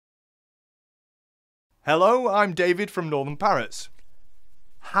Hello, I'm David from Northern Parrots.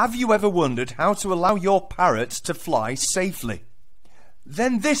 Have you ever wondered how to allow your parrot to fly safely?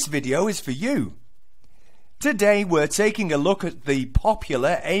 Then this video is for you. Today we're taking a look at the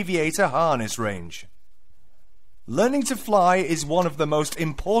popular Aviator harness range. Learning to fly is one of the most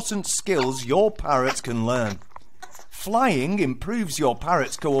important skills your parrot can learn. Flying improves your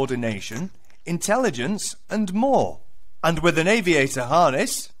parrot's coordination, intelligence and more. And with an Aviator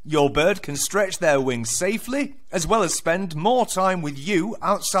harness, your bird can stretch their wings safely as well as spend more time with you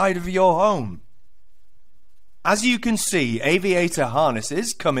outside of your home. As you can see, Aviator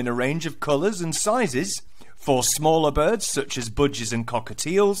harnesses come in a range of colours and sizes for smaller birds such as budgies and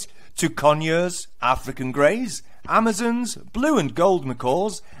cockatiels, to conures, African greys, Amazons, blue and gold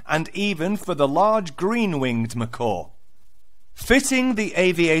macaws, and even for the large green-winged macaw. Fitting the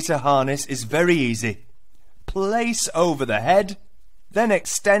Aviator harness is very easy. Place over the head, then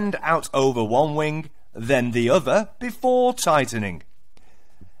extend out over one wing, then the other before tightening.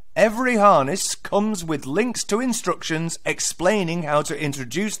 Every harness comes with links to instructions explaining how to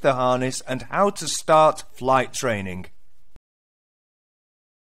introduce the harness and how to start flight training.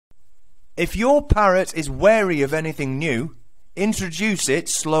 If your parrot is wary of anything new, introduce it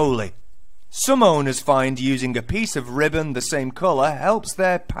slowly. Some owners find using a piece of ribbon the same colour helps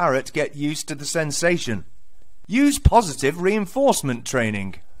their parrot get used to the sensation. Use positive reinforcement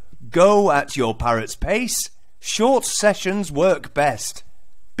training. Go at your parrot's pace. Short sessions work best.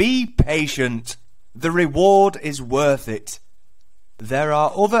 Be patient. The reward is worth it. There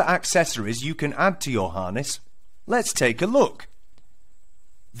are other accessories you can add to your harness. Let's take a look.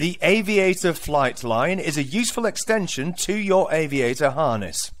 The Aviator flight line is a useful extension to your Aviator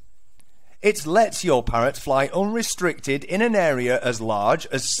harness. It lets your parrot fly unrestricted in an area as large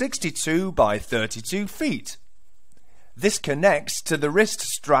as 62 by 32 feet. This connects to the wrist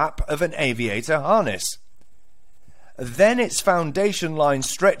strap of an Aviator harness. Then its foundation line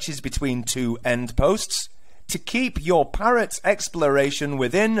stretches between two end posts to keep your parrot's exploration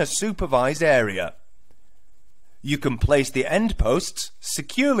within a supervised area. You can place the end posts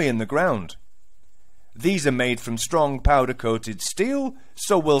securely in the ground. These are made from strong powder-coated steel,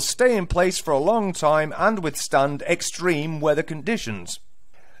 so will stay in place for a long time and withstand extreme weather conditions.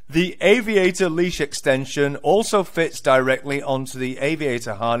 The Aviator leash extension also fits directly onto the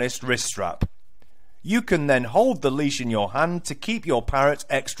Aviator harness wrist strap. You can then hold the leash in your hand to keep your parrot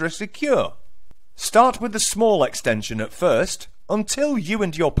extra secure. Start with the small extension at first, until you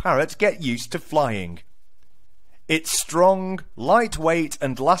and your parrot get used to flying. It's strong, lightweight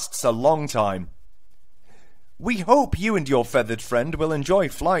and lasts a long time. We hope you and your feathered friend will enjoy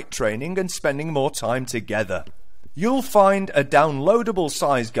flight training and spending more time together. You'll find a downloadable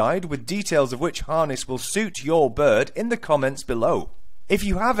size guide with details of which harness will suit your bird in the comments below. If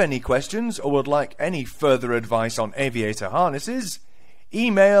you have any questions or would like any further advice on Aviator harnesses,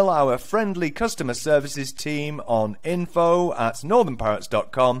 email our friendly customer services team on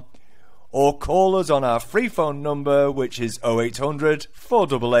info@northernparrots.com or call us on our free phone number, which is 0800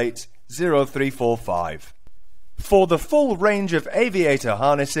 488 0345. For the full range of Aviator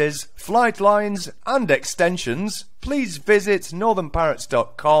harnesses, flight lines and extensions, please visit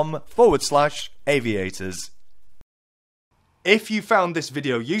northernparrots.com/aviators. If you found this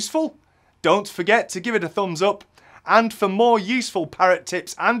video useful, don't forget to give it a thumbs up, and for more useful parrot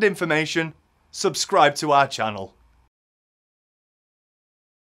tips and information, subscribe to our channel.